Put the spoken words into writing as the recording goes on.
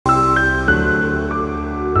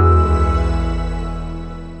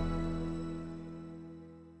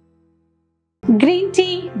Green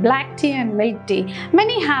tea, black tea and milk tea.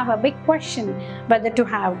 Many have a big question whether to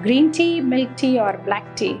have green tea, milk tea or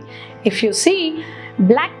black tea. If you see,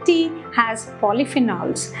 black tea has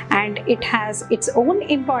polyphenols and it has its own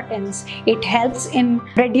importance. It helps in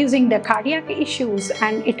reducing the cardiac issues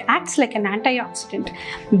and it acts like an antioxidant.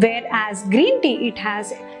 Whereas green tea, it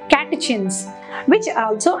has catechins which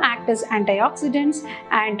also act as antioxidants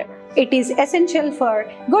and it is essential for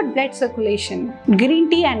good blood circulation. Green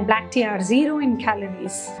tea and black tea are zero in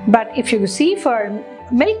calories. But if you see for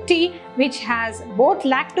milk tea, which has both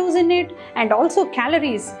lactose in it and also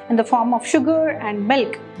calories in the form of sugar and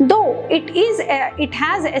milk, though it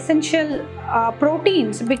has essential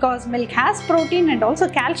proteins because milk has protein and also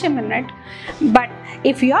calcium in it. But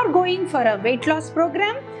if you are going for a weight loss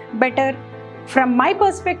program, better, from my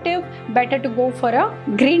perspective, better to go for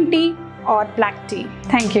a green tea or black tea.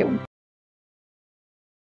 Thank you.